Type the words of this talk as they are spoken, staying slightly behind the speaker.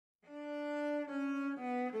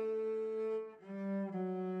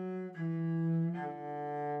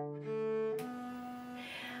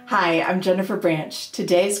Hi, I'm Jennifer Branch.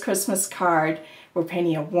 Today's Christmas card, we're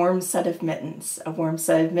painting a warm set of mittens. A warm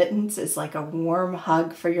set of mittens is like a warm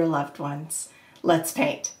hug for your loved ones. Let's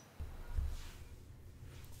paint.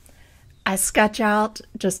 I sketch out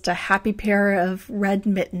just a happy pair of red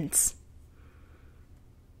mittens.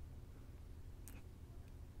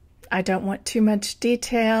 I don't want too much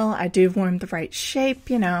detail. I do want the right shape,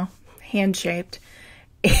 you know, hand-shaped.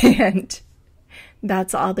 And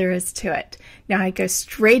that's all there is to it. Now I go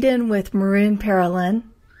straight in with maroon Paralin,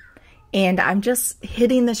 and I'm just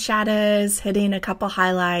hitting the shadows, hitting a couple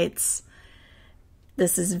highlights.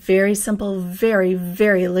 This is very simple, very,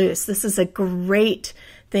 very loose. This is a great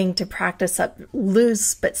thing to practice up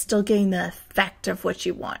loose, but still getting the effect of what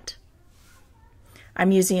you want.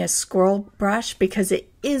 I'm using a squirrel brush because it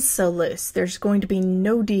is so loose. There's going to be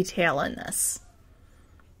no detail in this.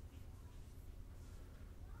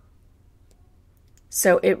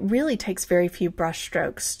 So it really takes very few brush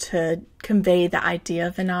strokes to convey the idea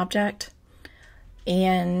of an object,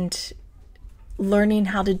 and learning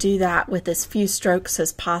how to do that with as few strokes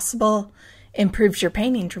as possible improves your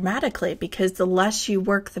painting dramatically, because the less you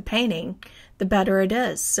work the painting, the better it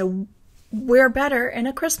is. So we're better in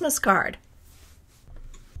a Christmas card.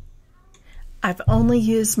 I've only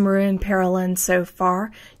used maroon Paralin so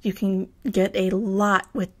far. You can get a lot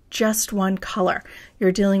with just one color.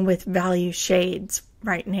 You're dealing with value shades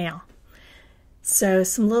right now. So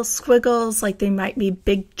some little squiggles, like they might be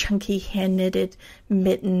big chunky hand knitted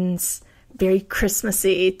mittens, very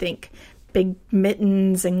Christmassy. Think big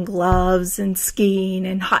mittens and gloves and skiing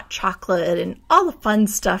and hot chocolate and all the fun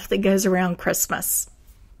stuff that goes around Christmas.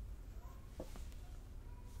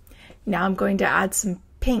 Now I'm going to add some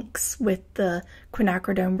pinks with the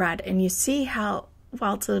quinacridone red, and you see how,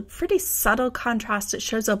 while it's a pretty subtle contrast, it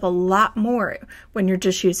shows up a lot more when you're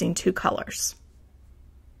just using two colors.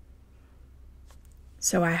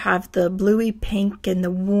 So I have the bluey pink and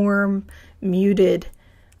the warm muted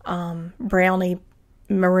browny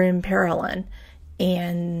maroon Paralin,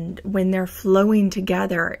 and when they're flowing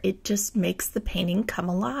together, it just makes the painting come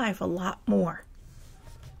alive a lot more.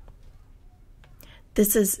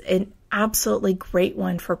 This is an absolutely great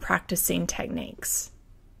one for practicing techniques.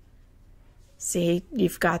 See,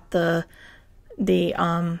 you've got the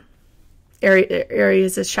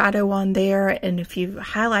areas of shadow on there, and if you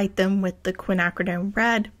highlight them with the quinacridone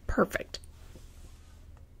red, perfect.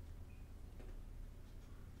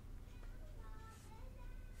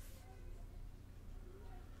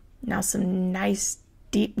 Now some nice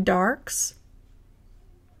deep darks.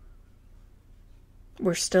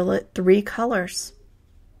 We're still at 3 colors.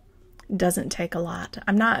 Doesn't take a lot.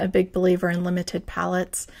 I'm not a big believer in limited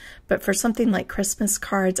palettes, but for something like Christmas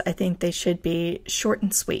cards, I think they should be short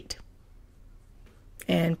and sweet.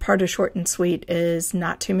 And part of short and sweet is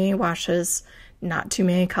not too many washes, not too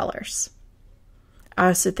many colors. I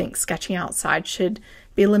also think sketching outside should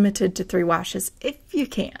be limited to 3 washes if you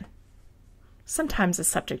can. Sometimes the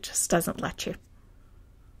subject just doesn't let you.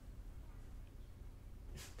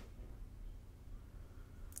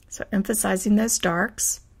 So emphasizing those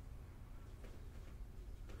darks.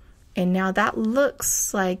 And now that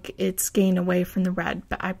looks like it's getting away from the red,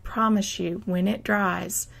 but I promise you, when it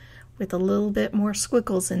dries, with a little bit more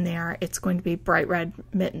squiggles in there, it's going to be bright red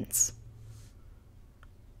mittens.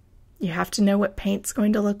 You have to know what paint's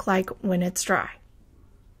going to look like when it's dry.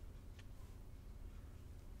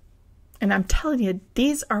 And I'm telling you,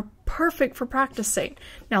 these are perfect for practicing.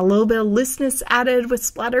 Now a little bit of looseness added with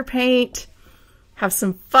splatter paint. Have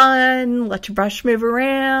some fun, let your brush move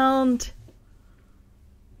around.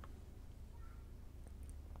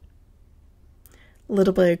 A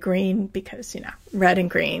little bit of green because, you know, red and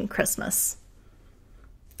green, Christmas.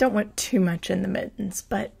 Don't want too much in the mittens,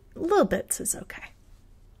 but little bits is okay.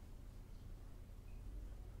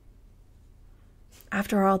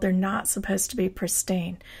 After all, they're not supposed to be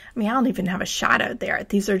pristine. I mean, I don't even have a shadow there.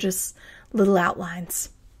 These are just little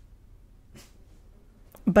outlines.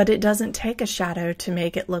 But it doesn't take a shadow to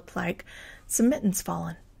make it look like some mittens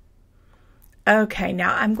fallen. Okay,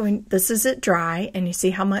 now this is it dry, and you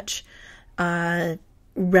see how much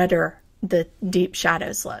redder the deep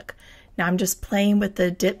shadows look. Now I'm just playing with the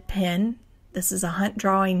dip pen. This is a Hunt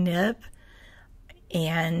Drawing nib,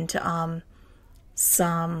 and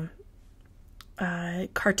some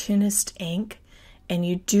cartoonist ink, and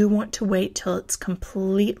you do want to wait till it's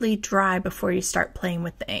completely dry before you start playing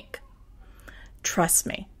with the ink. Trust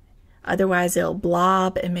me. Otherwise it'll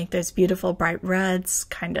blob and make those beautiful bright reds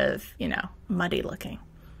kind of, you know, muddy looking.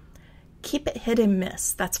 Keep it hit and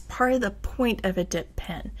miss. That's part of the point of a dip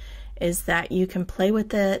pen, is that you can play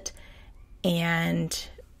with it and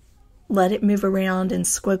let it move around and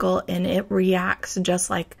squiggle, and it reacts just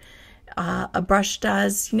like a brush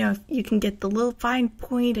does. You know, you can get the little fine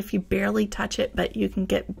point if you barely touch it, but you can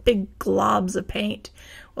get big globs of paint.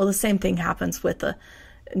 Well, the same thing happens with a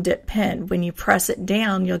dip pen. When you press it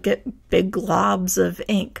down, you'll get big globs of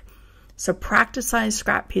ink. So practice on a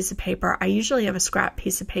scrap piece of paper. I usually have a scrap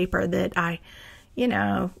piece of paper that I, you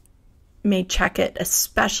know, may check it,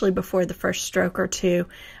 especially before the first stroke or two.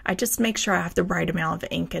 I just make sure I have the right amount of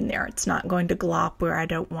ink in there. It's not going to glop where I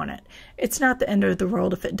don't want it. It's not the end of the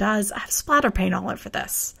world if it does. I have splatter paint all over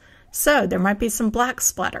this. So there might be some black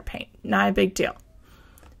splatter paint. Not a big deal.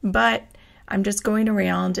 But I'm just going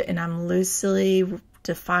around and I'm loosely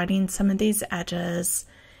defining some of these edges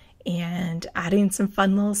and adding some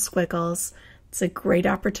fun little squiggles. It's a great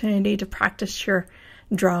opportunity to practice your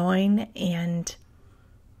drawing and,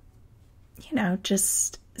 you know,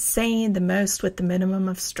 just saying the most with the minimum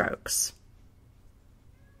of strokes.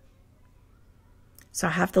 So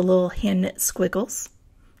I have the little hand knit squiggles,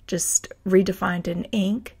 just redefined in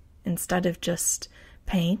ink instead of just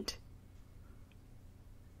paint.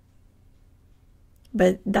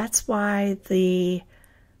 But that's why the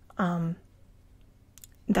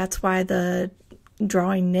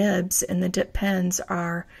drawing nibs and the dip pens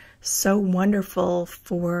are so wonderful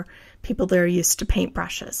for people that are used to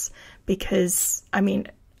paintbrushes. Because, I mean,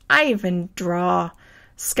 I even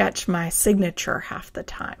sketch my signature half the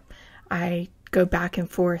time. I go back and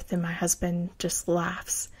forth and my husband just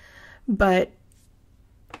laughs. But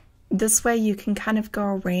this way you can kind of go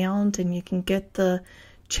around and you can get the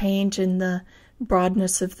change in the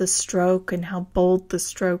broadness of the stroke and how bold the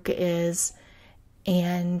stroke is,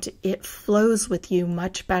 and it flows with you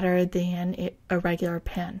much better than a regular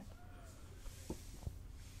pen.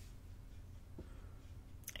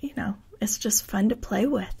 You know, it's just fun to play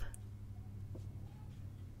with.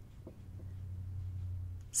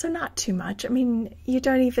 So not too much. I mean, you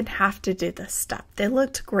don't even have to do this stuff. They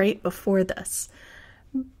looked great before this,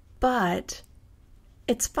 but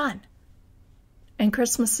it's fun. And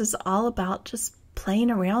Christmas is all about just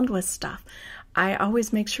playing around with stuff. I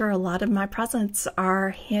always make sure a lot of my presents are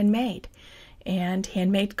handmade, and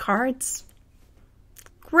handmade cards,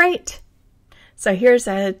 great. So here's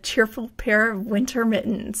a cheerful pair of winter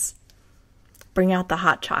mittens. Bring out the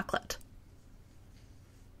hot chocolate.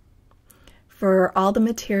 For all the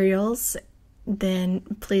materials, then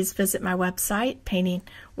please visit my website,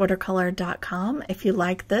 paintingwatercolor.com. If you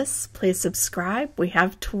like this, please subscribe. We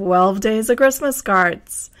have 12 days of Christmas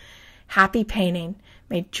cards. Happy painting.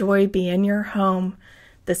 May joy be in your home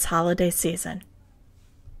this holiday season.